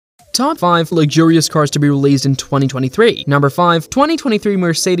Top 5 luxurious cars to be released in 2023. Number 5. 2023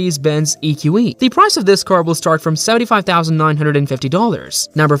 Mercedes-Benz EQE. The price of this car will start from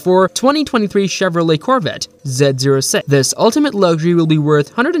 $75,950. Number 4. 2023 Chevrolet Corvette Z06. This ultimate luxury will be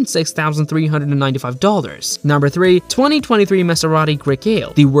worth $106,395. Number 3. 2023 Maserati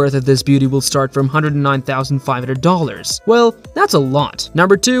Grecale. The worth of this beauty will start from $109,500. Well, that's a lot.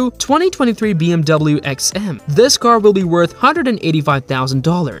 Number 2. 2023 BMW XM. This car will be worth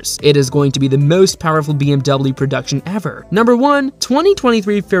 $185,000. It is going to be the most powerful BMW production ever. Number 1.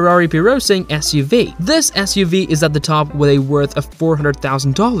 2023 Ferrari Purosangue SUV. This SUV is at the top with a worth of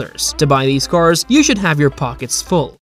 $400,000. To buy these cars, you should have your pockets full.